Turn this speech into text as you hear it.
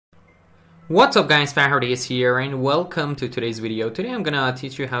What's up guys, Fahrenheit is here and welcome to today's video. Today I'm gonna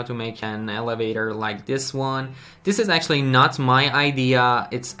teach you how to make an elevator like this one. This is actually not my idea,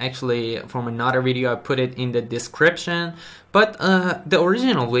 it's actually from another video. I put it in the description, but the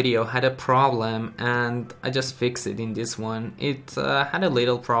original video had a problem and I just fixed it in this one. It had a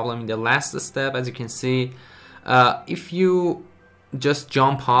little problem in the last step. As you can see, if you just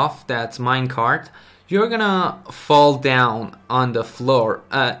jump off that minecart, you're gonna fall down on the floor.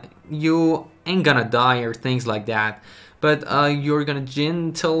 You ain't gonna die or things like that, but you're gonna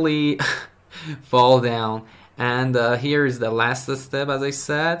gently fall down. And here is the last step. As I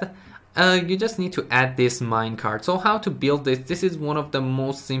said, you just need to add this minecart. So how to build this? This is one of the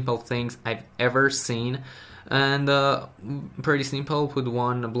most simple things I've ever seen, and pretty simple. Put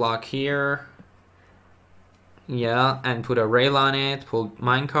one block here, yeah, and put a rail on it. Put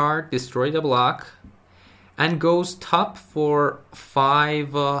minecart, destroy the block, and goes top for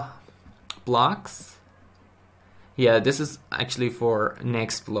 5 blocks. Yeah, this is actually for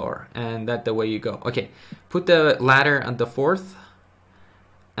next floor, and that's the way you go. Okay, put the ladder on the 4th,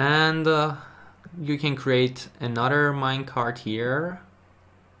 and you can create another minecart here.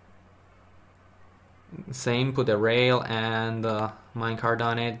 Same, put a rail and minecart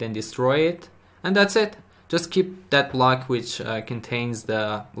on it, then destroy it, and that's it. Just keep that block which contains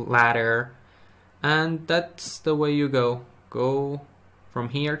the ladder, and that's the way you go. Go from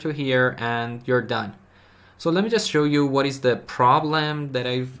here to here and you're done. So let me just show you what is the problem that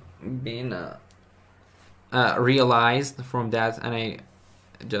I've been realized from that, and I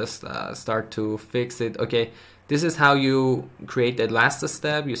just start to fix it. Okay, this is how you create the last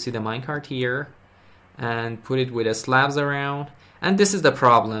step. You see the minecart here and put it with the slabs around, and this is the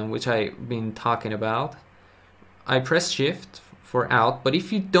problem which I've been talking about. I press shift for out, but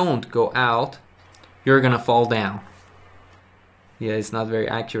if you don't go out, you're gonna fall down. Yeah, it's not very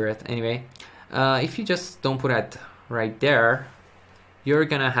accurate. Anyway, if you just don't put it right there, you're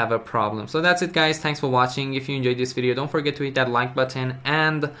gonna have a problem. So that's it guys, thanks for watching. If you enjoyed this video, don't forget to hit that like button,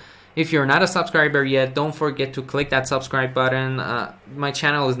 and if you're not a subscriber yet, don't forget to click that subscribe button. My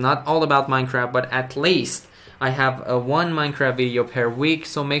channel is not all about Minecraft, but at least I have one Minecraft video per week,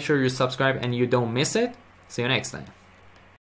 so make sure you subscribe and you don't miss it. See you next time.